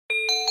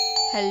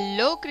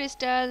Hello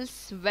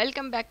crystals,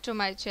 welcome back to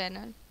my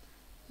channel.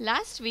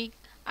 Last week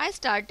I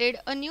started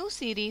a new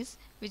series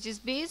which is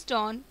based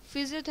on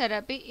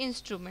physiotherapy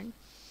instrument.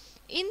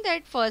 In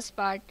that first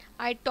part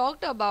I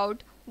talked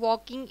about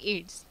walking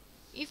aids.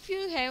 If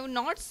you have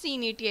not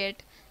seen it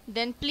yet,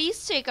 then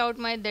please check out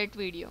my that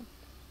video.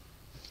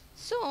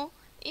 So,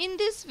 in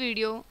this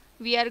video,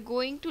 we are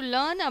going to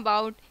learn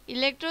about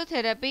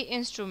electrotherapy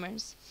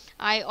instruments.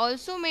 I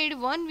also made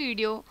one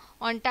video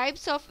on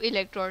types of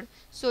electrode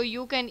so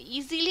you can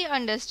easily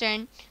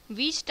understand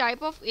which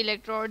type of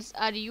electrodes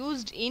are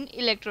used in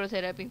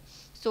electrotherapy.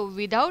 So,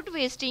 without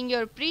wasting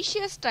your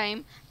precious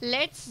time,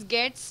 let's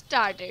get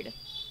started.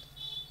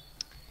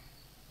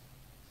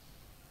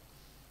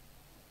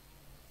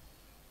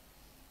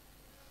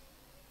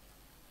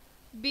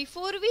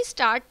 Before we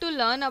start to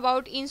learn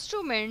about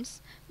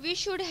instruments, we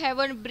should have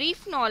a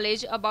brief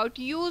knowledge about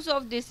use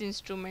of these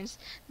instruments.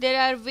 There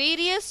are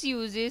various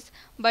uses,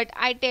 but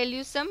I tell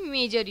you some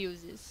major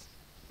uses.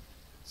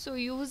 So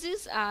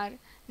uses are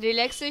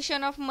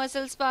relaxation of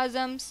muscle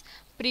spasms,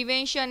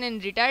 prevention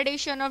and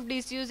retardation of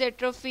disuse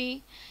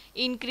atrophy,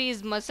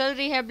 increase muscle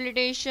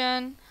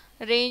rehabilitation,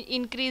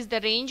 increase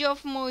the range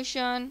of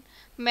motion,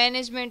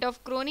 management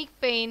of chronic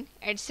pain,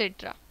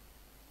 etc.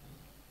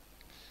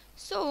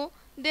 So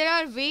there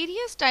are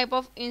various type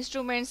of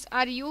instruments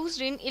are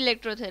used in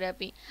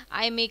electrotherapy.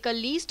 I make a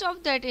list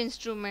of that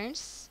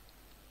instruments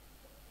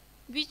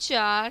which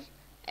are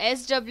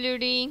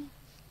SWD,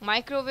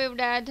 microwave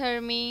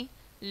diathermy,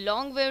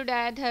 long wave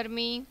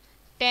diathermy,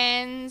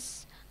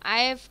 TENS,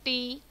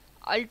 IFT,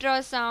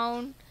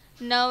 ultrasound,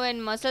 nerve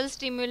and muscle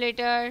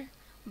stimulator,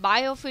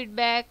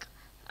 biofeedback,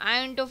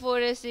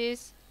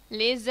 iontophoresis,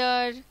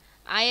 laser,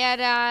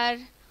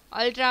 IRR,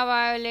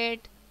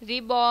 ultraviolet,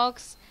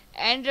 Reebox,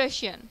 and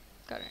Russian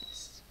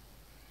currents.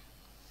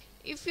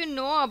 If you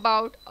know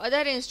about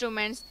other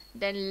instruments,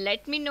 then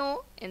let me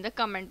know in the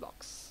comment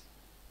box.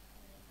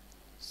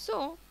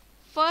 So,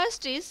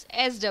 first is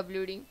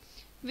SWD,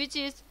 which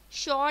is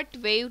short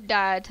wave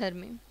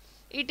diathermy.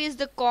 It is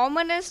the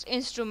commonest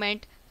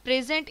instrument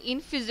present in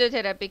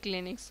physiotherapy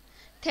clinics.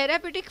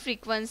 Therapeutic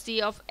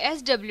frequency of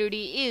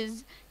SWD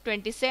is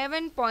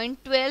 27.12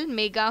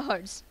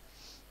 MHz.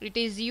 It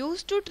is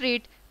used to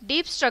treat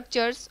deep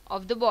structures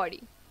of the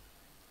body.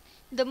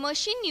 The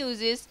machine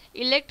uses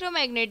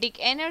electromagnetic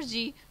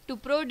energy to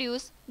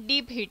produce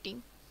deep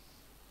heating.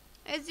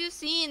 As you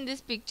see in this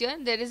picture,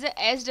 there is a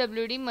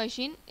SWD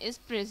machine is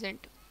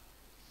present.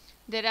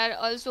 There are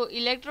also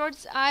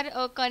electrodes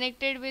are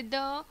connected with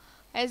the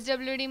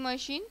SWD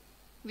machine,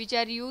 which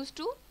are used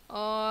to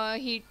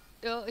heat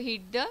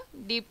the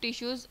deep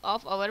tissues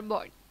of our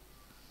body.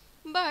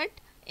 But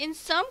in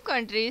some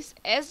countries,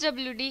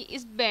 SWD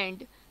is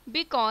banned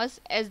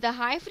because as the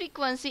high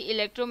frequency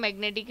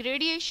electromagnetic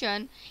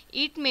radiation,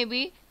 it may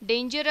be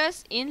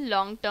dangerous in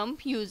long term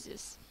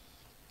uses.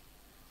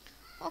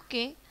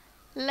 Okay,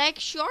 like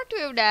short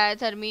wave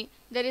diathermy,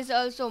 there is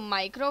also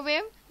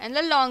microwave and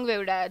the long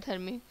wave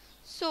diathermy.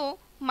 So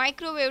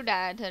microwave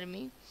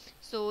diathermy,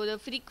 so the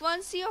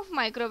frequency of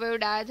microwave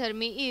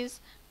diathermy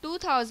is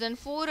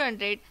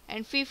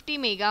 2450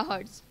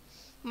 MHz.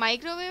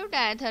 Microwave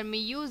diathermy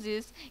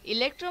uses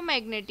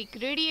electromagnetic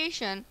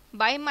radiation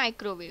by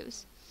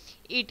microwaves.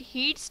 It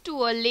heats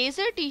to a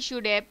lesser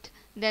tissue depth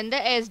than the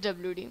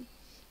SWD.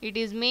 It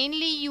is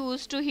mainly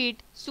used to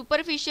heat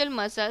superficial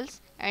muscles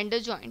and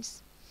the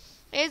joints.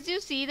 As you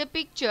see the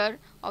picture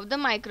of the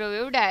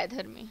microwave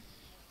diathermy.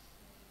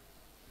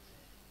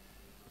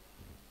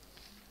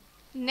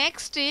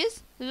 Next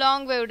is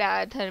long wave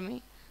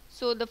diathermy.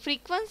 So the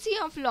frequency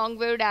of long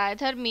wave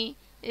diathermy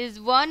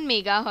is 1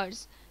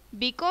 MHz.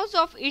 Because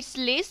of its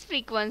less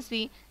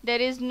frequency,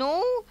 there is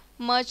no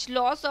much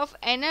loss of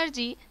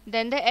energy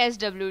than the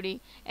SWD,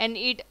 and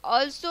it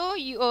also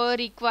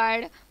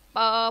required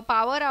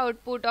power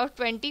output of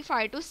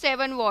 25 to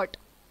 7 watt.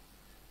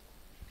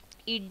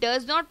 It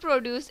does not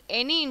produce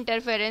any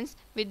interference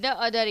with the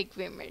other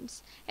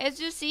equipments. As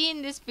you see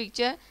in this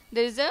picture,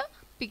 there is a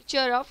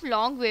picture of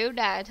long wave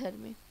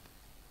diathermy.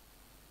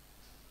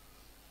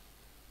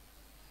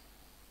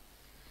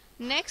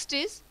 Next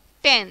is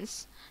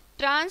TENS,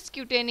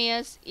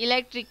 transcutaneous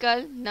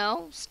electrical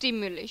nerve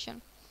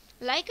stimulation.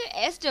 Like a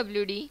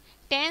SWD,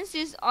 TENS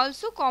is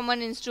also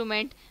common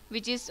instrument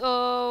which is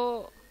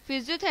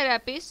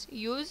physiotherapists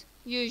use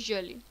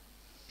usually.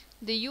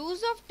 The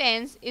use of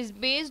TENS is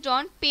based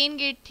on pain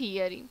gate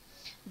theory.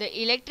 The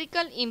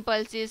electrical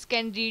impulses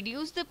can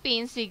reduce the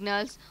pain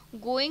signals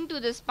going to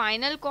the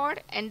spinal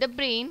cord and the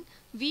brain,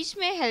 which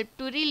may help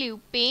to relieve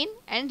pain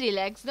and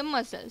relax the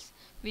muscles,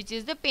 which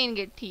is the pain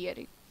gate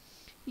theory.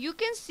 You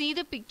can see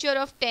the picture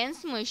of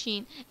TENS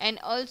machine and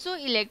also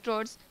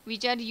electrodes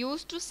which are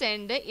used to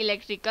send the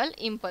electrical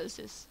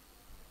impulses.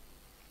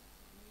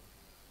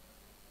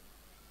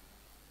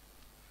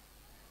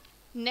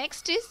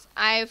 Next is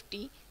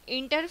IFT,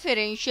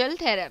 interferential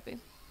therapy.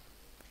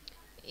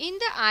 In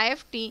the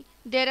IFT,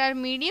 there are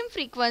medium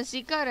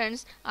frequency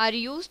currents are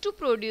used to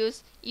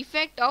produce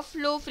effect of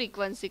low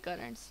frequency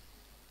currents.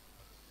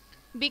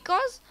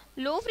 Because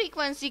low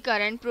frequency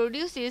current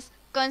produces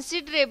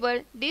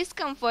considerable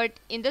discomfort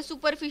in the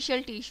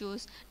superficial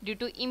tissues due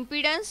to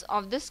impedance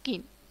of the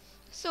skin.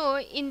 So,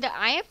 in the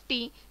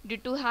IFT, due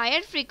to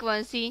higher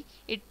frequency,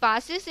 it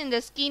passes in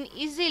the skin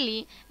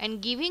easily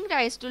and giving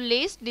rise to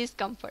less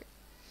discomfort.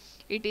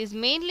 It is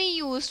mainly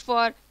used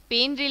for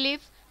pain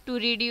relief, to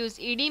reduce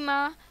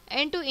edema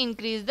and to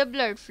increase the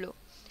blood flow.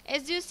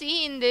 As you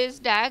see in this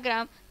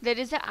diagram, there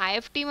is a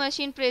IFT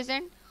machine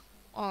present.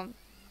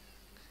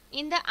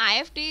 In the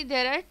IFT,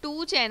 there are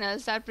two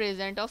channels are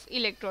present of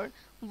electrode.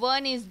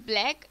 One is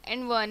black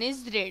and one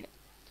is red.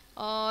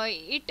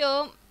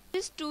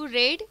 These two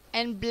red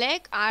and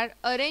black are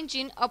arranged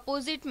in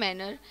opposite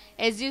manner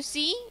as you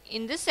see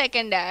in the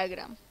second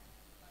diagram,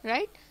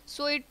 right?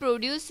 So it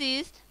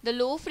produces the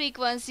low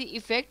frequency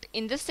effect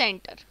in the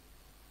center.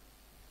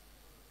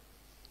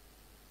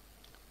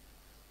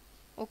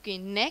 Okay,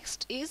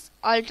 next is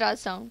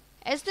ultrasound.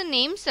 As the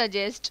name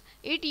suggests,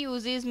 it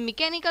uses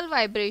mechanical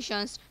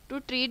vibrations to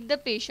treat the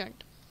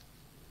patient.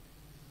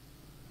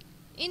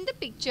 In the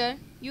picture,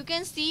 you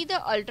can see the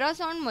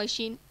ultrasound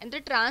machine and the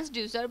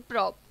transducer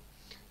probe.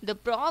 The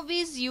probe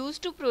is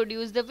used to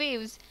produce the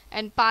waves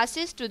and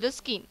passes to the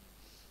skin.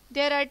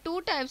 There are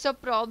two types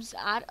of probes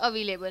are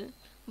available.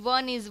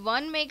 One is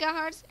 1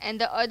 MHz and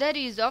the other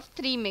is of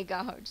 3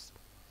 MHz.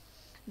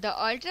 The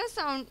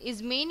ultrasound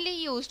is mainly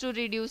used to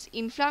reduce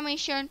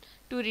inflammation,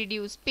 to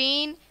reduce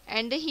pain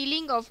and the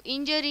healing of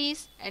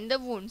injuries and the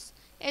wounds.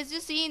 As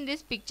you see in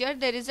this picture,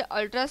 there is an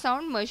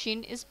ultrasound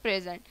machine is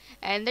present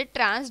and the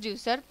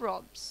transducer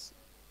probes,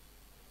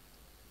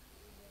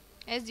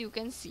 as you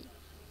can see.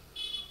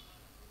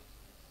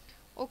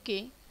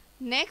 Okay,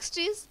 next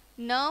is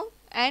nerve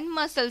and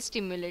muscle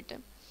stimulator.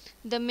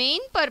 The main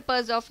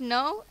purpose of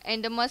nerve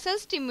and the muscle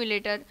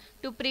stimulator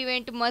to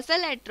prevent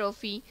muscle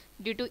atrophy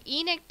due to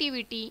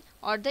inactivity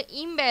or the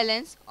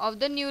imbalance of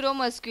the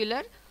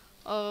neuromuscular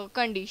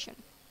condition.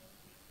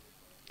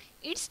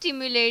 It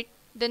stimulates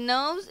the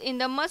nerves in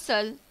the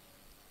muscle.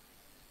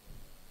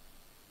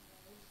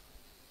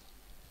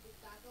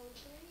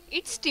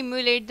 It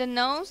stimulates the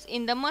nerves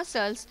in the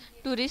muscles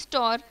to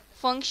restore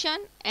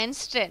function and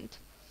strength.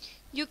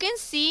 You can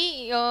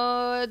see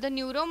the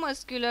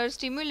neuromuscular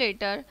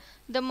stimulator.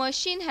 The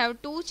machine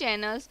have 2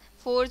 channels,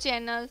 4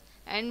 channels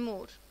and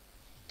more,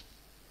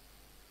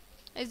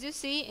 as you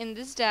see in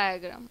this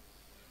diagram.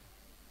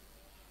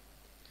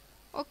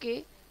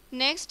 Okay,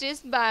 next is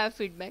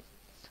biofeedback.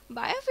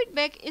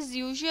 Biofeedback is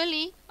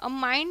usually a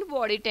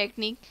mind-body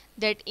technique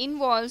that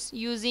involves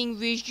using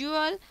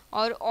visual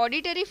or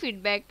auditory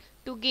feedback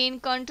to gain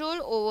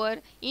control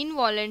over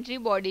involuntary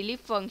bodily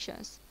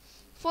functions.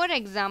 For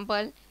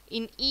example,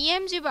 in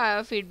EMG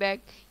biofeedback,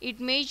 it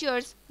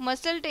measures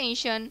muscle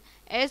tension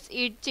as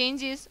it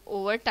changes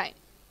over time.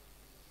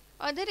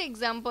 Other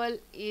example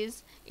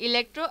is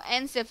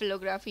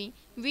electroencephalography,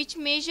 which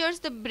measures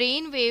the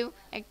brain wave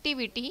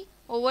activity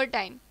over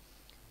time.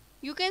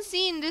 You can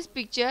see in this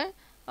picture,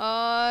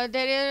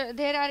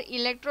 there are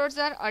electrodes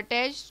are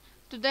attached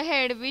to the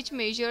head which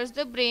measures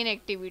the brain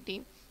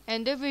activity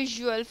and the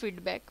visual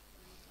feedback.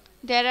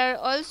 There are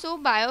also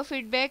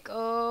biofeedback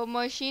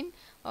machine.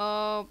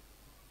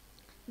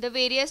 The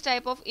various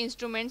type of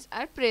instruments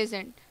are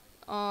present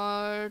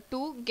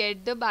to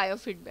get the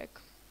biofeedback.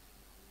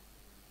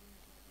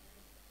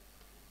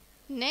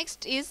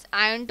 Next is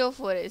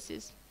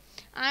iontophoresis.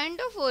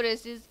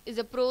 Iontophoresis is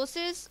a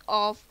process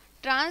of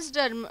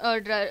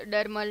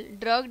transdermal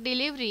drug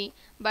delivery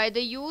by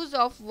the use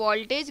of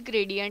voltage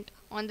gradient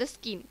on the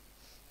skin.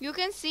 You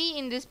can see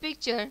in this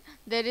picture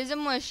there is a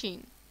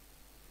machine,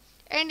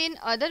 and in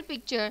other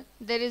picture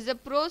there is a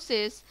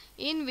process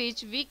in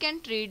which we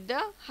can treat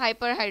the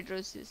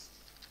hyperhidrosis.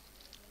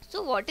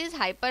 So what is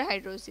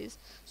hyperhidrosis?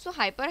 So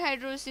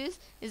hyperhidrosis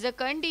is a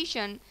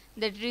condition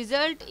that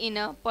results in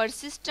a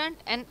persistent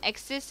and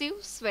excessive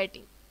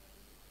sweating.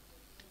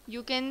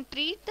 You can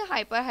treat the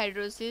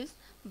hyperhidrosis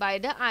by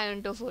the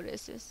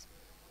iontophoresis.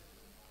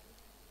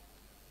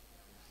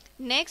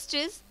 Next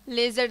is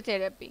laser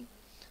therapy.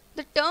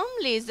 The term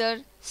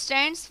laser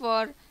stands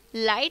for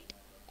light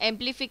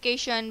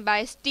amplification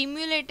by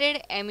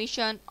stimulated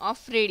emission of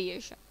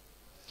radiation.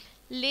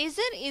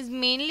 Laser is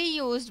mainly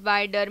used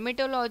by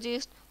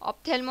dermatologists,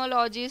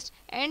 ophthalmologists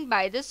and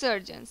by the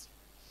surgeons.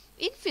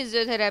 In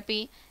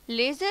physiotherapy,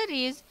 laser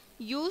is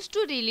used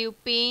to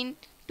relieve pain,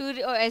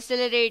 to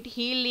accelerate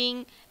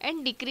healing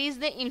and decrease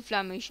the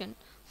inflammation,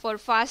 for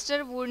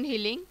faster wound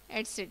healing,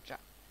 etc.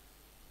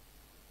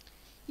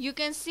 You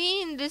can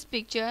see in this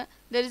picture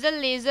there is a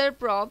laser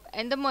probe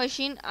and the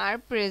machine are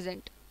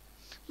present.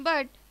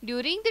 But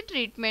during the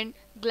treatment,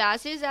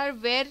 glasses are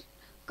wear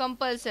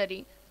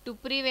compulsory to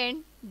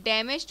prevent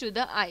damage to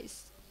the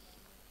eyes.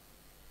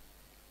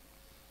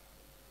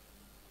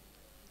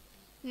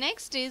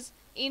 Next is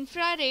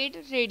infrared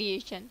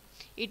radiation.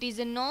 It is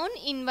a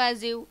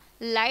non-invasive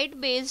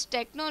light-based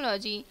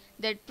technology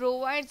that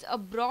provides a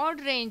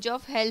broad range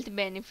of health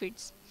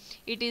benefits.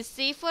 It is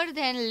safer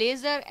than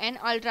laser and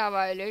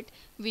ultraviolet,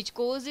 which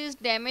causes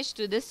damage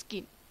to the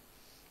skin.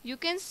 You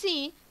can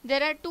see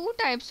there are 2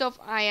 types of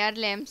IR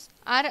lamps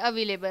are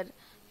available,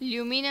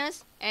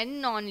 luminous and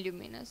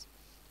non-luminous.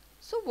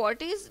 So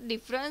what is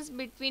difference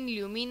between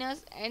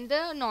luminous and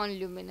the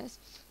non-luminous?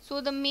 So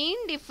the main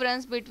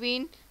difference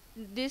between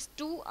these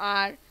two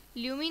are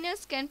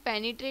luminous can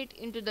penetrate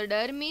into the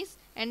dermis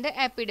and the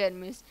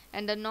epidermis,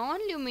 and the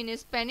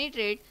non-luminous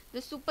penetrate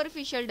the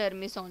superficial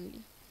dermis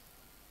only.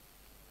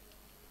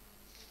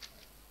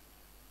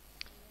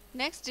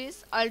 Next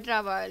is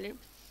ultraviolet.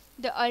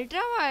 The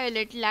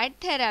ultraviolet light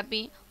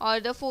therapy or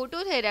the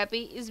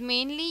phototherapy is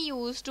mainly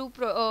used to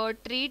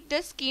treat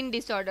the skin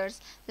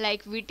disorders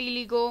like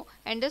vitiligo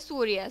and the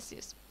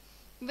psoriasis.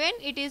 When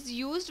it is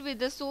used with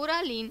the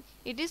soraline,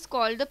 it is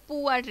called the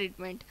PUA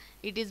treatment.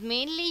 It is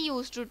mainly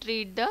used to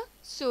treat the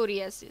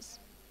psoriasis.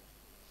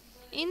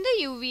 In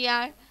the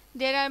UVR,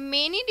 there are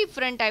many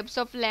different types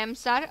of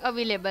lamps are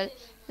available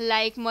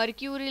like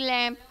mercury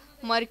lamp,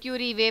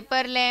 mercury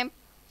vapor lamp,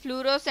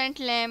 fluorescent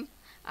lamp,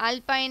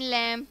 alpine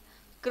lamp,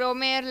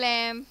 chromare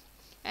lamp,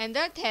 and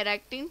the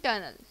theractin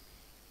tunnel.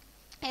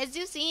 As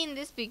you see in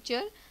this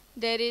picture,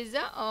 there is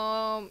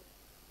a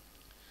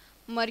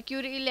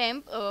mercury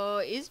lamp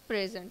is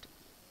present.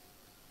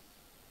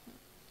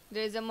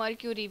 There is a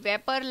mercury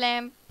vapor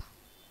lamp,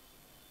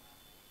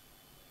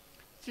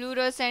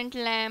 fluorescent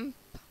lamp,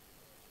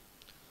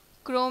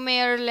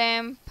 chromare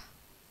lamp,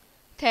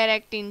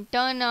 theractin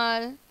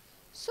tunnel.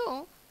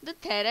 So the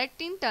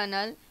theractin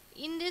tunnel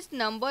in this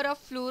number of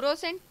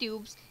fluorescent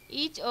tubes,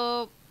 each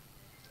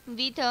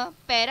with a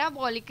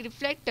parabolic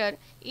reflector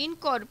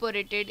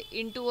incorporated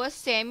into a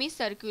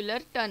semicircular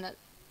tunnel.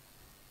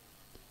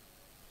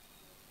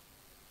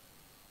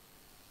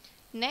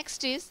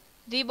 Next is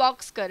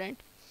Redox current.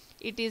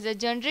 It is a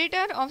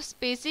generator of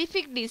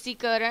specific DC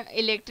current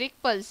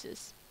electric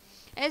pulses.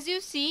 As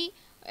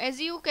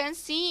you can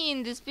see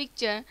in this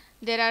picture,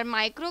 there are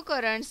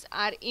microcurrents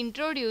are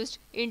introduced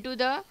into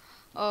the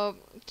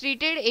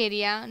treated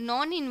area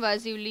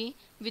non-invasively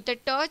with a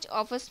touch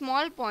of a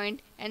small point,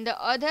 and the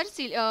other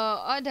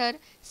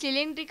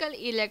cylindrical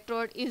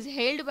electrode is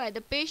held by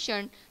the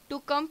patient to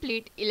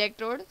complete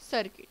electrode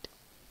circuit.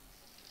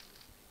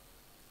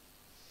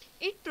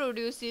 It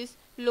produces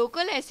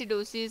local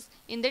acidosis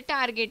in the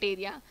target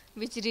area,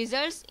 which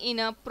results in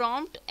a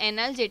prompt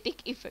analgesic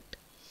effect.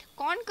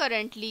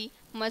 Concurrently,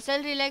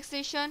 muscle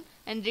relaxation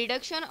and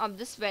reduction of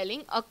the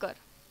swelling occur.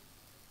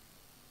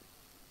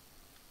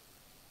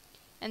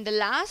 And the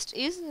last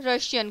is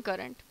Russian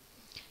current.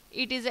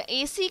 It is a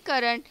AC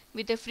current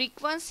with a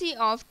frequency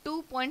of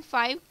 2.5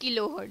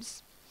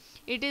 kHz.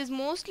 It is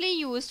mostly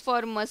used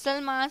for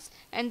muscle mass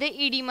and the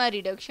edema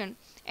reduction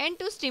and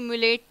to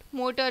stimulate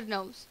motor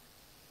nerves.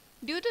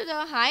 Due to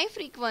the high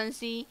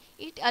frequency,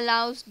 it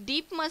allows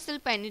deep muscle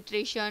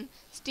penetration,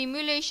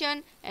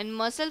 stimulation, and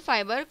muscle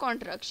fiber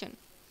contraction.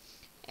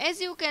 As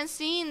you can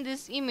see in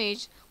this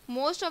image,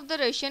 most of the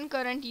Russian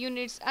current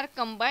units are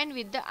combined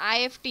with the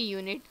IFT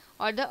unit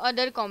or the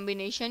other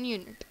combination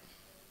unit.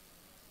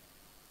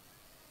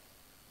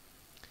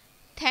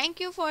 Thank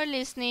you for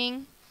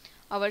listening.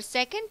 Our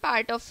second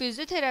part of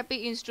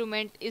physiotherapy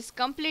instrument is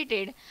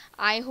completed.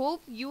 I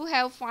hope you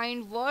have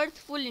found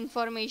worthful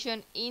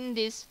information in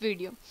this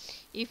video.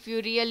 If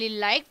you really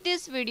like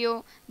this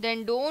video,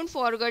 then don't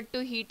forget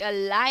to hit a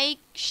like,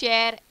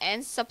 share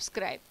and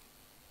subscribe.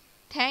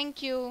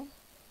 Thank you.